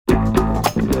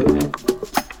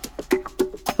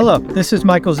Hello, this is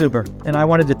Michael Zuber, and I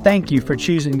wanted to thank you for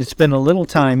choosing to spend a little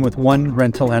time with one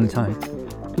rental at a time.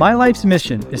 My life's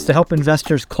mission is to help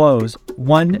investors close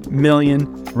 1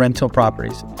 million rental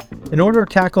properties. In order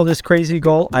to tackle this crazy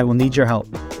goal, I will need your help.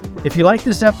 If you like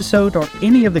this episode or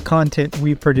any of the content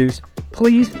we produce,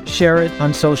 please share it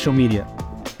on social media.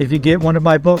 If you get one of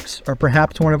my books or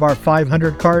perhaps one of our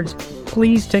 500 cards,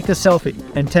 please take a selfie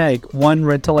and tag one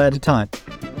rental at a time.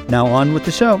 Now on with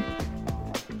the show.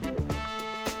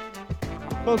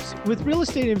 Folks, with real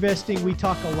estate investing, we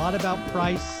talk a lot about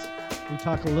price. We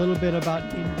talk a little bit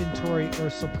about inventory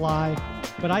or supply,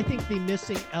 but I think the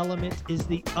missing element is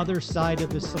the other side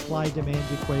of the supply-demand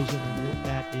equation, and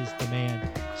that is demand.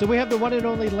 So we have the one and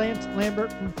only Lance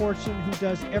Lambert from Fortune, who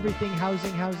does everything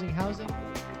housing.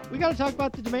 We got to talk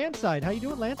about the demand side. How you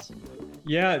doing, Lance?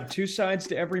 Yeah, two sides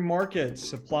to every market,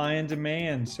 supply and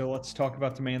demand. So let's talk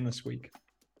about demand this week.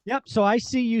 Yep. So I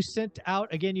see you sent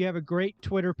out, again, you have a great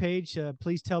Twitter page.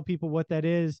 Please tell people what that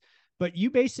is. But you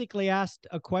basically asked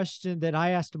a question that I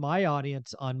asked my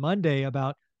audience on Monday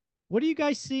about, what are you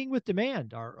guys seeing with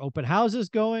demand? Are open houses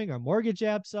going? Are mortgage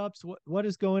apps up? What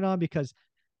is going on? Because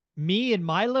me, in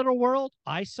my little world,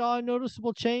 I saw a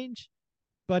noticeable change.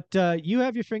 But you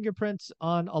have your fingerprints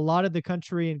on a lot of the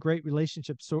country and great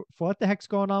relationships. So what the heck's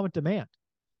going on with demand?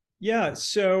 Yeah,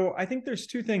 so I think there's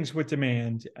two things with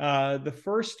demand. The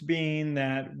first being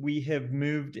that we have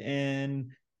moved in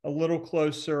a little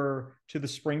closer to the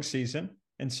spring season.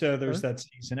 And so there's that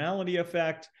seasonality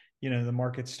effect. You know, the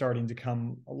market's starting to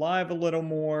come alive a little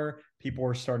more. People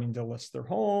are starting to list their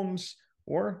homes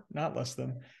or not list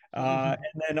them. And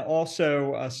then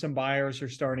also some buyers are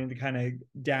starting to kind of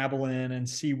dabble in and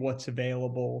see what's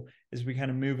available as we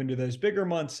kind of move into those bigger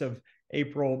months of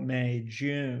April, May,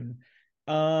 June.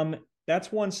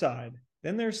 That's one side.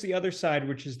 Then there's the other side,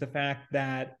 which is the fact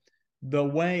that the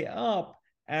way up,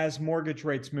 as mortgage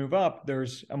rates move up,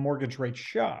 there's a mortgage rate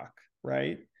shock,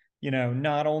 right? You know,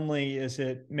 not only is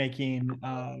it making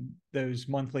those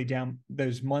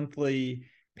monthly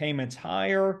payments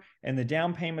higher and the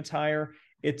down payments higher,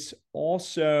 it's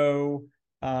also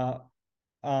well,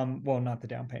 not the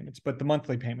down payments, but the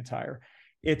monthly payments higher.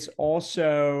 It's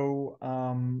also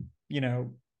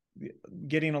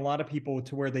getting a lot of people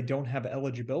to where they don't have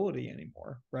eligibility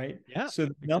anymore, right? Yeah. So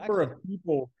the number of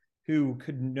people who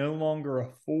could no longer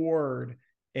afford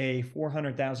a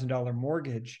 $400,000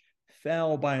 mortgage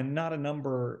fell by not a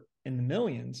number in the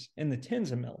millions, in the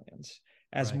tens of millions,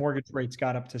 as mortgage rates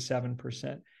got up to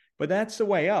 7%. But that's the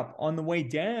way up. On the way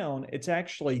down, it's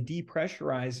actually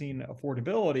depressurizing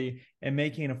affordability and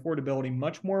making affordability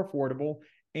much more affordable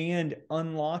and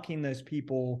unlocking those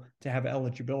people to have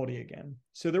eligibility again.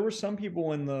 So there were some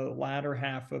people in the latter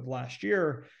half of last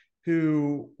year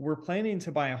who were planning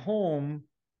to buy a home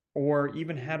or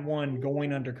even had one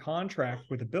going under contract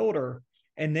with a builder,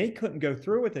 and they couldn't go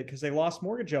through with it because they lost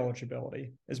mortgage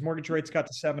eligibility as mortgage rates got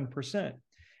to 7%.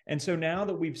 And so now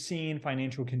that we've seen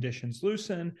financial conditions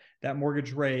loosen, that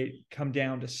mortgage rate come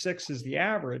down to 6 is the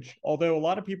average, although a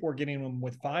lot of people are getting them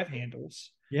with 5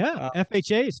 handles. Yeah,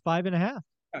 FHA is 5.5.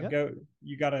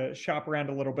 You got to shop around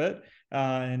a little bit,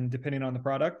 and depending on the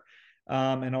product,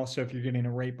 and also if you're getting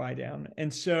a rate buy down.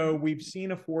 And so we've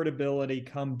seen affordability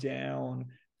come down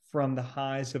from the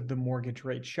highs of the mortgage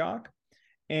rate shock.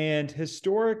 And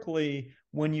historically,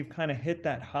 when you've kind of hit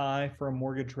that high for a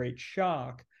mortgage rate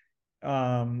shock,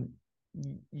 you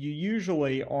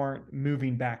usually aren't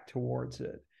moving back towards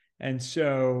it. And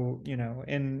so,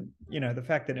 the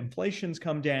fact that inflation's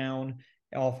come down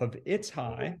off of its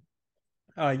high,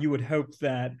 you would hope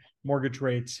that mortgage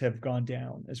rates have gone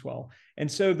down as well.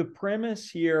 And so the premise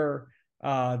here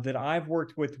that I've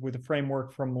worked with a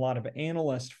framework from a lot of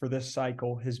analysts for this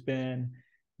cycle has been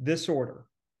this order.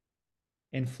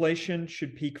 Inflation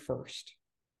should peak first.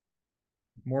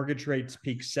 Mortgage rates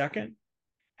peak second.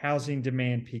 Housing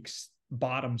demand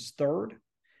bottoms third.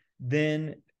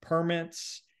 Then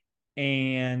permits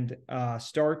and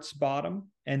starts bottom,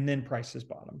 and then prices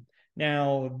bottom.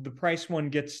 Now, the price one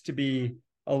gets to be,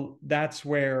 that's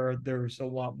where there's a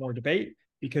lot more debate,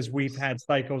 because we've had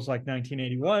cycles like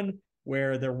 1981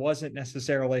 where there wasn't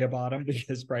necessarily a bottom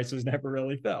because prices never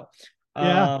really fell.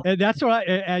 Yeah, and that's what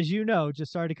as you know,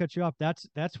 just sorry to cut you off,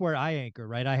 that's where I anchor,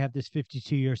 right? I have this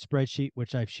 52-year spreadsheet,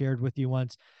 which I've shared with you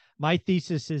once. My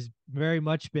thesis has very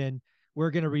much been,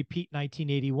 we're going to repeat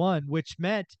 1981, which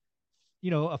meant, a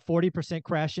 40%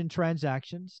 crash in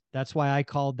transactions. That's why I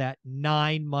called that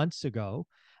 9 months ago.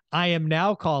 I am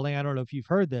now calling, I don't know if you've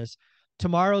heard this,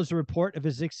 tomorrow's report of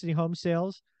existing home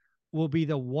sales will be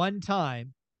the one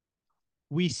time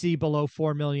we see below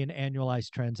 4 million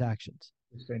annualized transactions.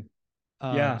 Interesting.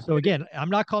 Yeah. So again, I'm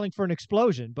not calling for an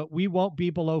explosion, but we won't be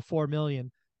below 4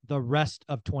 million the rest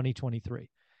of 2023.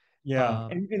 Yeah.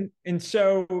 And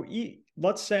so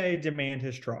let's say demand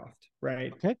has troughed,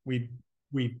 right? Okay.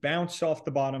 We've bounced off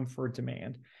the bottom for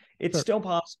demand. It's Sure. still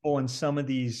possible in some of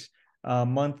these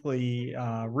monthly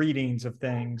readings of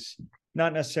things,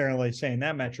 not necessarily saying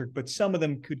that metric, but some of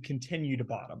them could continue to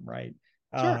bottom, right?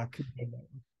 Sure.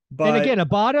 And again, But a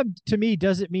bottom to me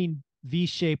doesn't mean V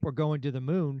shape or going to the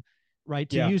moon, right?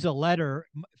 To yeah, use a letter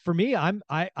for me,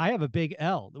 I have a big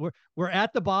L. We're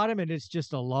at the bottom and it's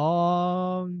just a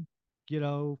long,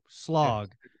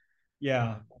 slog.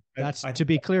 yeah, That's I to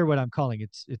be clear what I'm calling.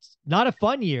 It's not a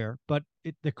fun year, but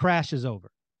the crash is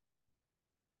over.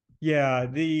 Yeah,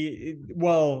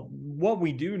 well, what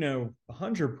we do know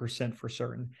 100% for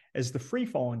certain is the free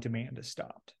fall in demand has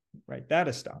stopped, right? That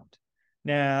has stopped.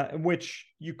 Now, which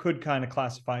you could kind of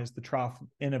classify as the trough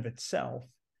in of itself.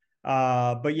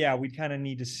 But yeah, we kind of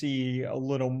need to see a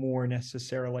little more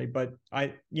necessarily. But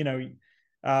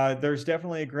there's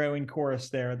definitely a growing chorus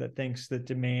there that thinks that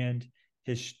demand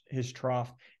his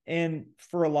trough. And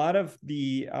for a lot of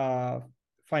the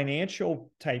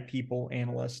financial type people,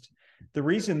 analysts, the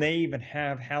reason they even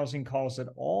have housing calls at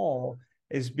all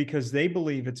is because they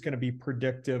believe it's going to be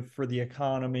predictive for the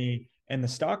economy and the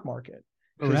stock market.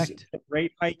 Because Correct. the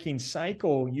rate hiking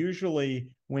cycle, usually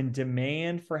when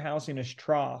demand for housing is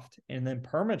troughed and then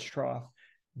permits trough,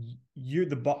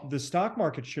 the stock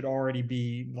market should already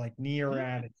be like near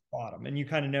at its bottom, and you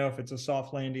kind of know if it's a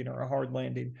soft landing or a hard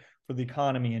landing for the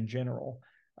economy in general.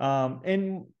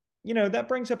 And that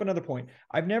brings up another point.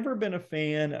 I've never been a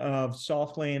fan of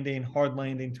soft landing, hard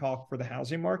landing talk for the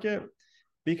housing market,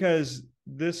 because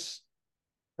this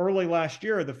early last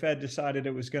year, the Fed decided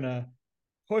it was going to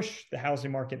push the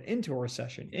housing market into a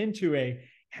recession, into a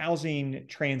housing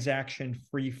transaction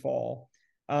free fall.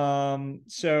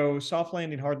 So soft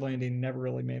landing, hard landing never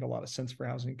really made a lot of sense for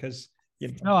housing because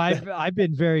No, I've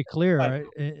been very clear.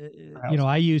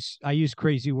 I use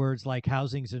crazy words like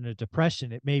housing's in a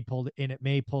depression. It may pull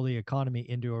the economy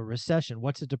into a recession.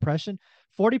 What's a depression?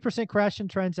 40% crash in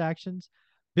transactions,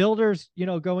 builders,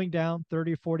 going down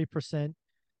 30 or 40%,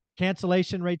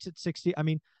 cancellation rates at 60. I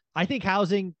mean, I think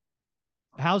housing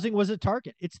was a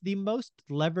target. It's the most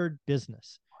levered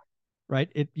business, right?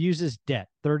 It uses debt,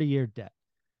 30-year debt.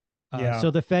 Yeah.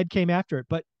 So the Fed came after it,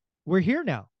 but we're here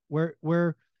now.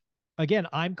 We're again,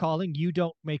 I'm calling. You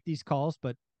don't make these calls,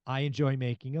 but I enjoy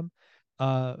making them.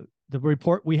 The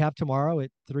report we have tomorrow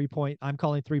at I'm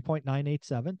calling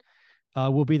 3.987,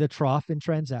 will be the trough in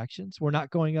transactions. We're not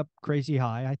going up crazy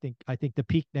high. I think the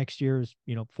peak next year is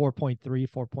 4.3,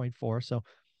 4.4. So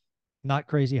not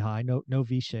crazy high. No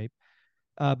V shape.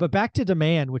 But back to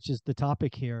demand, which is the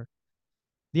topic here.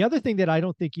 The other thing that I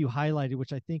don't think you highlighted,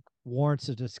 which I think warrants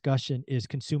a discussion, is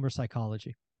consumer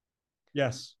psychology.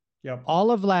 Yes. Yep.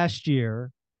 All of last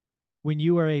year, when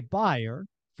you were a buyer,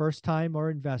 first time or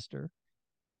investor,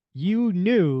 you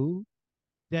knew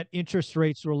that interest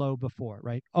rates were low before,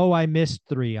 right? Oh, I missed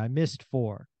 3, I missed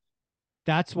 4.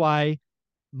 That's why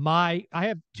I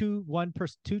have two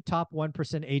top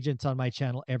 1% agents on my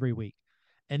channel every week.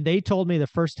 And they told me the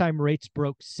first time rates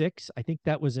broke 6, I think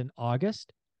that was in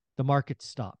August, the market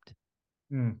stopped.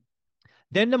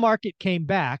 Then the market came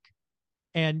back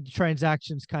and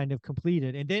transactions kind of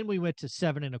completed. And then we went to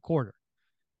 7.25.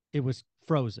 It was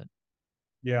frozen.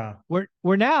 Yeah. We're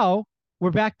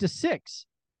back to 6.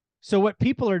 So what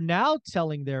people are now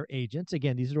telling their agents,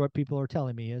 again, these are what people are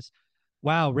telling me, is,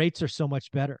 wow, rates are so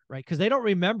much better, right? Because they don't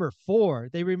remember 4,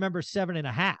 they remember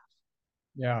 7.5.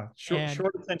 Yeah.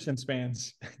 Short attention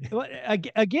spans.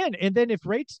 Again, and then if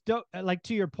rates don't, like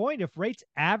to your point, if rates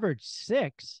average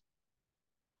 6,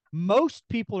 most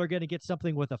people are going to get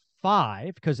something with a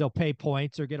 5 because they'll pay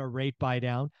points or get a rate buy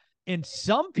down. And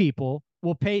some people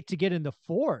will pay to get in the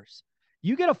 4s.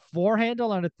 You get a 4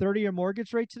 handle on a 30-year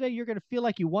mortgage rate today, you're going to feel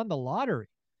like you won the lottery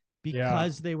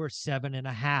because they were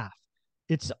 7.5.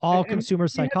 It's all consumer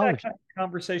psychology. We had that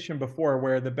conversation before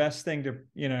where the best thing to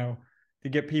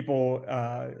get people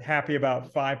happy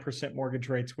about 5% mortgage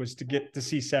rates was to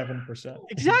see 7%.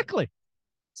 Exactly.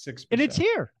 6%. And it's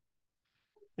here.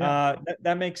 Yeah.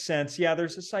 That makes sense. Yeah,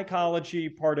 there's a psychology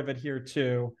part of it here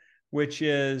too, which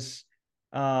is,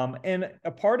 and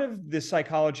a part of the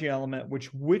psychology element,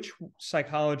 which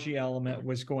psychology element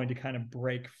was going to kind of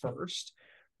break first.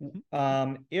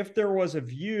 If there was a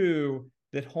view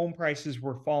that home prices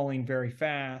were falling very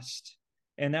fast,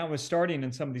 and that was starting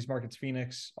in some of these markets,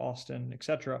 Phoenix, Austin,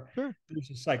 etc. Sure.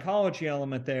 There's a psychology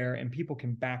element there, and people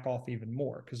can back off even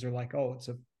more because they're like, oh, it's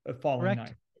a falling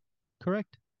knife.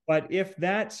 Correct. But if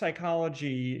that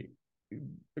psychology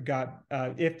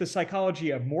if the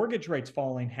psychology of mortgage rates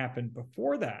falling happened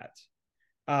before that,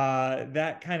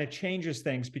 that kind of changes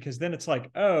things, because then it's like,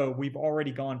 oh, we've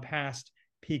already gone past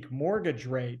peak mortgage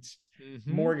rates.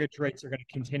 Mortgage rates are going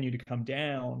to continue to come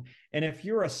down. And if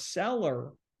you're a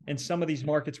seller in some of these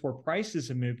markets where prices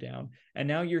have moved down, and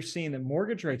now you're seeing that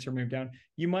mortgage rates are moved down,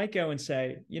 you might go and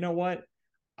say, you know what?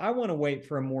 I want to wait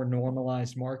for a more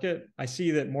normalized market. I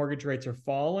see that mortgage rates are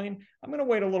falling. I'm going to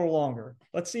wait a little longer.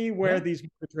 Let's see where these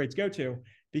mortgage rates go to,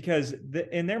 because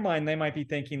in their mind, they might be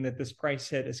thinking that this price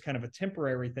hit is kind of a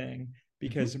temporary thing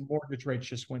because mortgage rates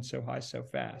just went so high so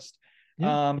fast.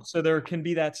 So there can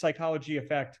be that psychology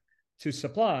effect to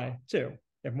supply too.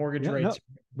 If mortgage rates,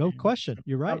 no question,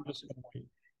 you're right. I'm just going to wait.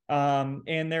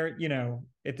 And there, you know,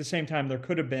 at the same time, there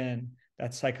could have been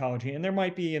that psychology, and there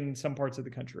might be in some parts of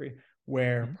the country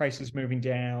where prices moving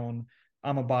down.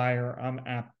 I'm a buyer.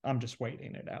 I'm just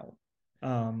waiting it out.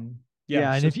 And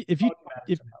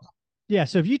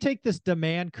so if you take this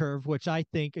demand curve, which I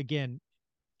think, again,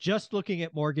 just looking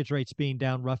at mortgage rates being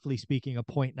down, roughly speaking, 1.5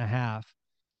 points,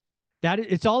 that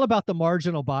it's all about the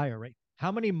marginal buyer rate.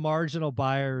 How many marginal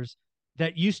buyers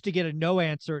that used to get a no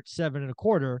answer at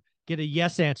 7.25 get a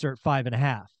yes answer at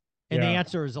 5.5? And the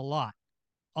answer is a lot,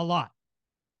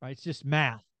 right? It's just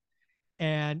math.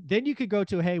 And then you could go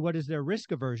to, hey, what is their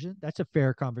risk aversion? That's a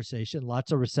fair conversation.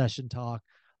 Lots of recession talk,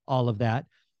 all of that.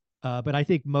 But I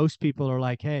think most people are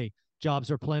like, hey,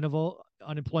 jobs are plentiful.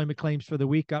 Unemployment claims for the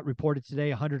week got reported today,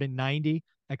 190.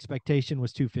 Expectation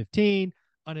was 215.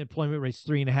 Unemployment rate's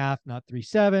 3.5, not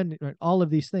 3.7. All of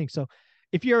these things. So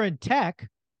if you're in tech,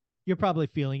 you're probably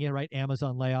feeling it, right?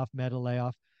 Amazon layoff, Meta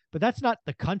layoff. But that's not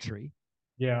the country.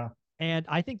 Yeah. And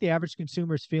I think the average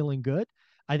consumer is feeling good.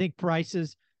 I think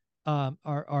prices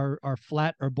are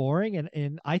flat or boring,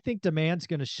 and I think demand's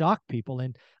going to shock people.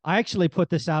 And I actually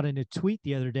put this out in a tweet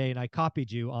the other day, and I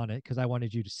copied you on it because I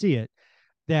wanted you to see it,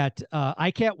 that I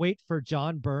can't wait for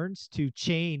John Burns to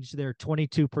change their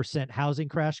 22% housing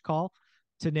crash call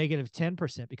to negative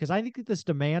 10%, because I think that this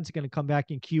demand's going to come back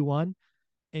in Q1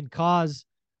 and cause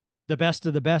the best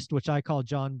of the best, which I call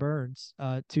John Burns,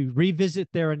 to revisit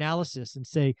their analysis and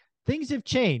say, things have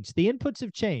changed. The inputs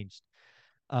have changed.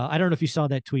 I don't know if you saw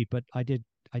that tweet, but I did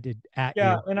at you.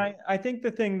 And I think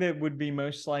the thing that would be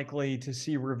most likely to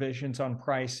see revisions on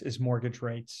price is mortgage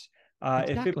rates.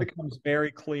 Exactly. If it becomes very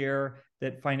clear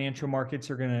that financial markets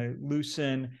are going to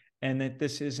loosen and that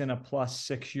this isn't a plus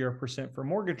 6% for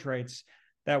mortgage rates,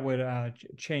 that would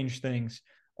change things.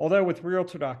 Although with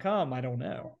Realtor.com, I don't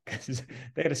know, because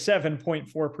they had a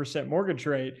 7.4% mortgage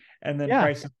rate, and then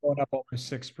prices going up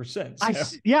almost 6%.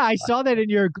 So. I saw that in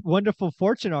your wonderful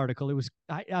Fortune article. It was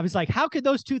I was like, how could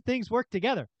those two things work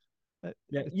together?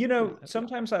 You know,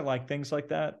 sometimes I like things like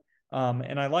that,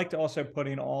 and I liked also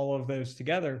putting all of those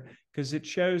together because it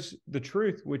shows the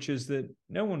truth, which is that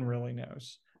no one really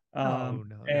knows. No,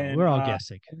 we're all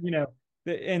guessing. You know,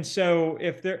 and so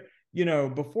if there. You know,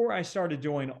 before I started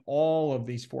doing all of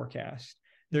these forecasts,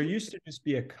 there used to just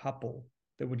be a couple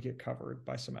that would get covered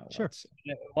by some outlets. Sure.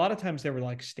 A lot of times they were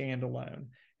like standalone.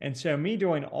 And so me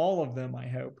doing all of them, I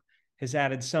hope, has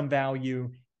added some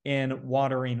value in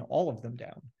watering all of them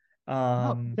down.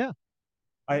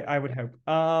 I would hope.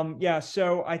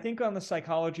 So I think on the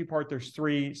psychology part, there's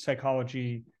 3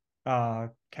 psychology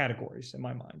categories in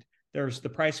my mind. There's the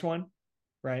price one,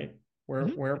 right?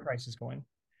 Where price is going.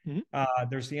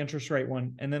 There's the interest rate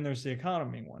one, and then there's the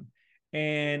economy one.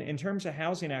 And in terms of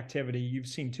housing activity, you've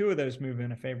seen 2 of those move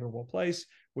in a favorable place,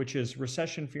 which is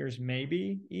recession fears may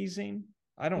be easing.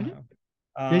 I don't know.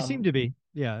 They seem to be,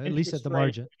 at least at the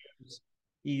margin.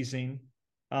 Easing.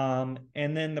 And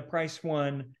then the price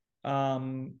one, I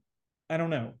don't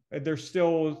know. There's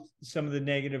still some of the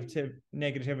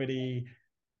negativity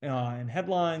in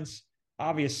headlines.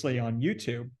 Obviously on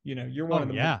YouTube, you know, you're one of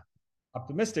the most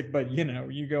optimistic, but you know,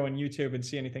 you go on YouTube and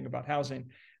see anything about housing,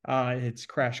 it's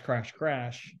crash.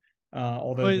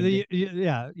 Although if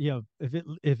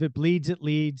it bleeds, it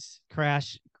leads.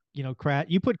 Crash, crash.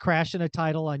 You put crash in a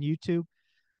title on YouTube,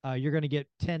 you're going to get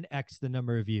 10x the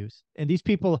number of views. And these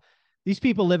people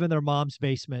live in their mom's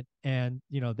basement, and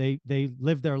they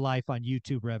live their life on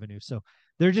YouTube revenue. So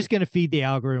they're just going to feed the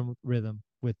algorithm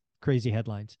with crazy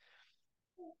headlines.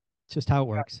 It's just how it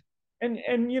works. And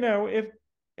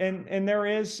there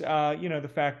is,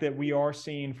 the fact that we are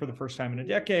seeing for the first time in a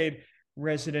decade,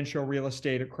 residential real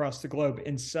estate across the globe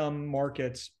in some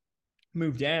markets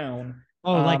move down.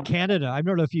 Oh, like Canada. I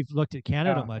don't know if you've looked at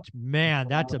Canada much. Man,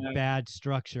 that's a bad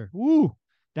structure. Ooh,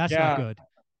 that's not good.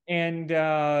 And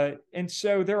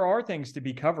so there are things to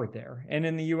be covered there. And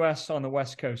in the U.S. on the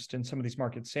West Coast, in some of these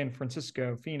markets, San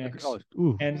Francisco, Phoenix,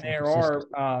 and there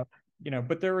are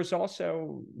but there is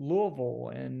also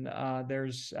Louisville, and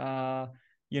there's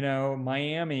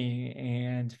Miami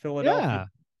and Philadelphia, Yeah.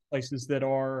 places that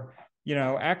are,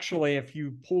 actually, if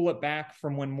you pull it back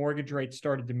from when mortgage rates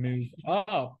started to move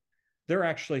up, they're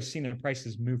actually seeing the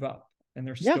prices move up, and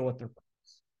they're Yeah. still at their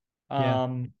price.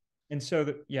 Yeah. And so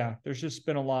that, yeah, there's just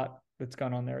been a lot that's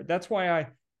gone on there. That's why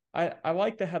I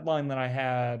like the headline that I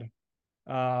had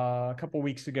a couple of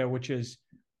weeks ago, which is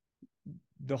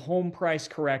the home price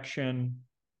correction,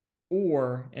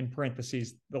 or in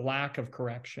parentheses, the lack of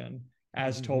correction,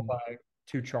 as told by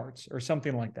two charts or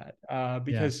something like that.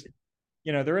 Because,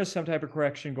 there is some type of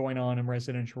correction going on in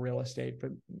residential real estate,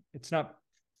 but it's not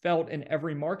felt in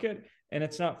every market, and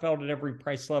it's not felt at every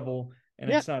price level, and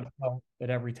it's not felt at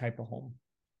every type of home.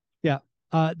 Yeah.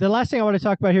 The last thing I want to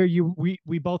talk about here,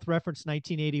 we both referenced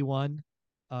 1981.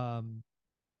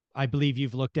 I believe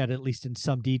you've looked at it at least in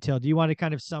some detail. Do you want to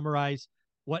kind of summarize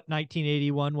what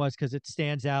 1981 was, because it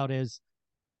stands out as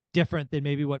different than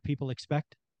maybe what people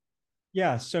expect?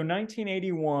 Yeah. So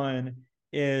 1981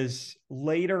 is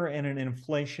later in an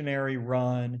inflationary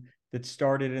run that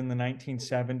started in the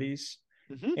 1970s.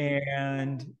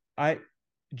 And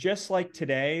just like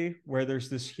today, where there's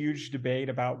this huge debate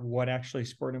about what actually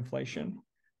spurred inflation,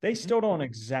 they still don't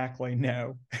exactly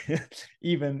know,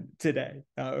 even today.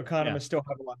 Economists still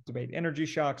have a lot of debate, energy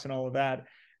shocks and all of that.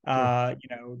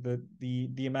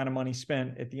 The amount of money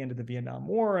spent at the end of the Vietnam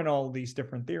War and all of these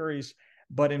different theories,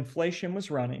 but inflation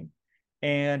was running.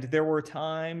 And there were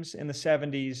times in the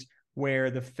 70s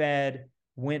where the Fed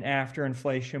went after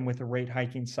inflation with a rate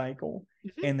hiking cycle,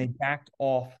 and they backed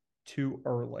off too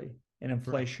early, and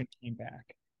inflation came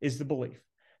back, is the belief.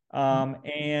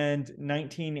 And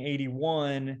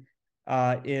 1981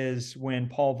 is when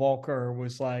Paul Volcker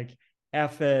was like,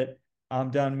 F it, I'm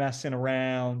done messing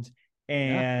around.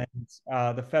 And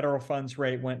the federal funds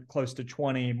rate went close to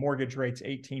 20, mortgage rates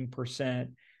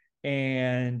 18%.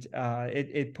 And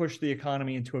it pushed the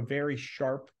economy into a very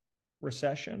sharp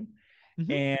recession.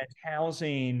 And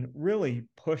housing really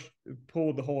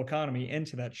pulled the whole economy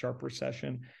into that sharp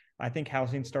recession. I think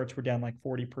housing starts were down like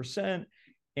 40%,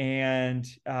 and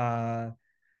a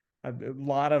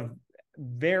lot of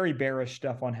very bearish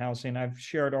stuff on housing. I've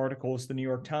shared articles. The New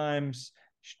York Times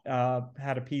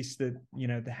had a piece that,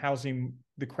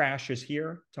 the crash is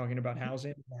here, talking about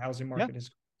housing. The housing market is,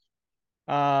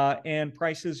 and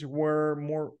prices were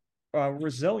more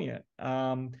resilient.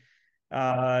 I'm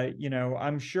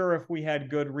sure if we had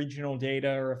good regional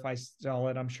data, or if I saw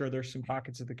it, I'm sure there's some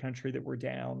pockets of the country that were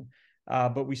down,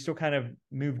 but we still kind of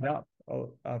moved up.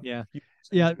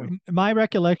 My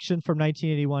recollection from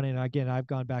 1981, and again, I've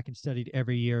gone back and studied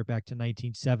every year back to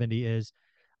 1970, is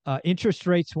interest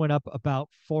rates went up about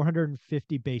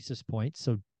 450 basis points.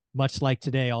 So much like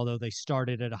today, although they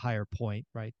started at a higher point,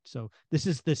 right? So this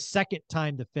is the second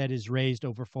time the Fed has raised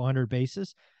over 400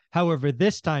 basis. However,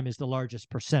 this time is the largest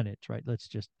percentage, right? Let's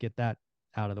just get that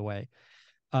out of the way.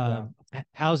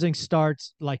 Housing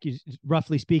starts, like you,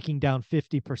 roughly speaking, down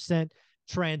 50%,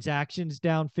 transactions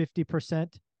down 50%,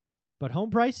 but home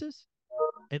prices,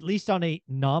 at least on a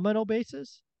nominal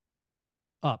basis,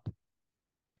 up.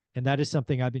 And that is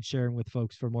something I've been sharing with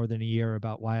folks for more than a year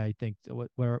about why I think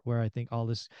where I think all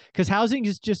this, because housing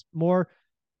is just more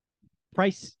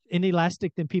price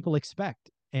inelastic than people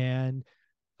expect. And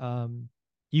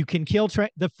you can kill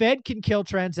the Fed can kill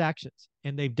transactions,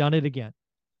 and they've done it again.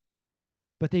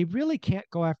 But they really can't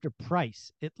go after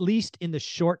price, at least in the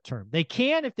short term. They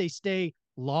can if they stay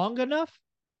long enough,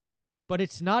 but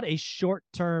it's not a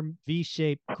short-term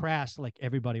V-shaped crash like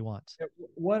everybody wants.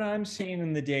 What I'm seeing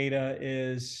in the data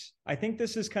is, I think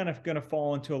this is kind of going to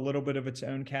fall into a little bit of its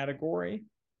own category.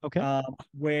 Okay.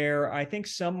 Where I think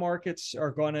some markets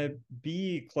are going to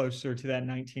be closer to that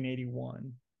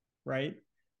 1981, right?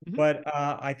 But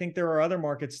I think there are other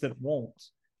markets that won't.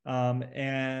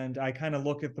 And I kind of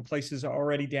look at the places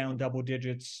already down double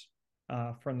digits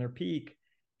from their peak.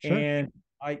 And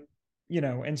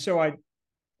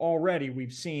already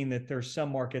we've seen that there's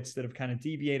some markets that have kind of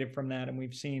deviated from that, and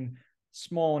we've seen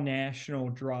small national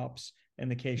drops in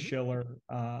the Case-Shiller.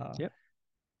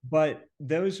 But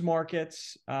those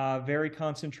markets, very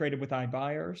concentrated with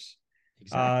iBuyers.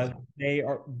 Exactly.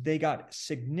 They got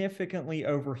significantly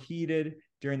overheated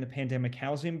during the pandemic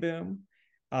housing boom.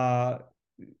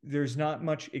 There's not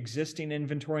much existing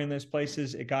inventory in those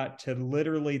places. It got to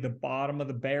literally the bottom of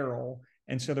the barrel.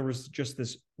 And so there was just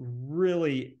this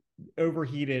really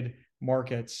overheated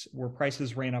markets where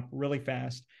prices ran up really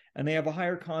fast, and they have a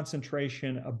higher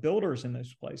concentration of builders in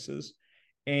those places.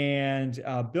 And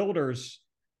builders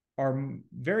are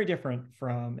very different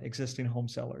from existing home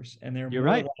sellers, and they're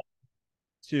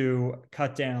to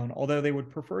cut down, although they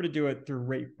would prefer to do it through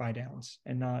rate buy downs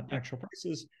and not actual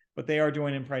prices, but they are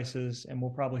doing in prices, and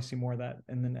we'll probably see more of that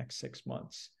in the next 6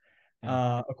 months.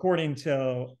 According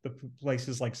to the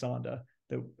places like Zonda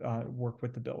that work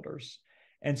with the builders.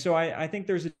 And so I think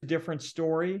there's a different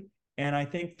story. And I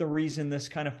think the reason this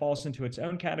kind of falls into its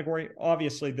own category,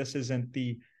 obviously this isn't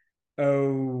the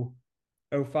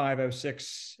 05,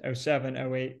 06, 07,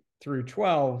 08 through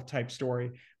 12 type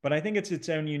story, but I think it's its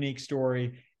own unique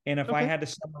story. And if I had to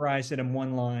summarize it in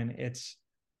one line, it's,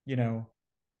 the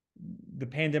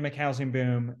pandemic housing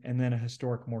boom and then a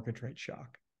historic mortgage rate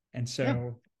shock. And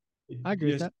so I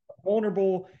agree with that.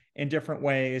 Vulnerable in different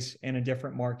ways and in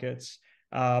different markets.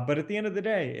 But at the end of the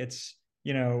day, it's,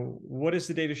 what is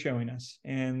the data showing us?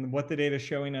 And what the data is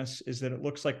showing us is that it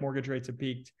looks like mortgage rates have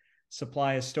peaked.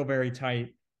 Supply is still very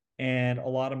tight. And a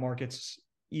lot of markets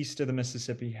east of the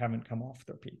Mississippi haven't come off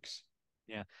their peaks.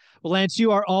 Yeah. Well, Lance,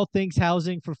 you are all things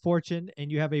housing for Fortune, and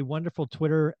you have a wonderful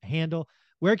Twitter handle.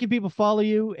 Where can people follow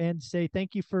you and say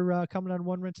thank you for coming on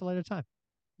One Rental at a Time?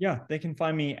 Yeah, they can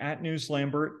find me at News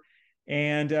Lambert.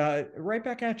 And right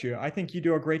back at you. I think you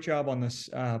do a great job on this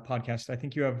podcast. I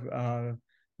think you have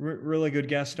really good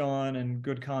guests on and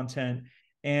good content.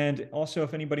 And also,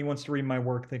 if anybody wants to read my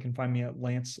work, they can find me at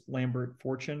Lance Lambert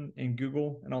Fortune in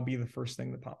Google, and I'll be the first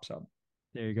thing that pops up.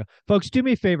 There you go. Folks, do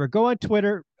me a favor. Go on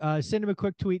Twitter, send him a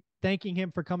quick tweet thanking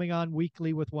him for coming on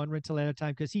weekly with One Rental at a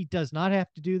Time, because he does not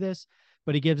have to do this,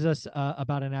 but he gives us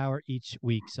about an hour each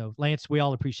week. So, Lance, we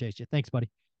all appreciate you. Thanks, buddy.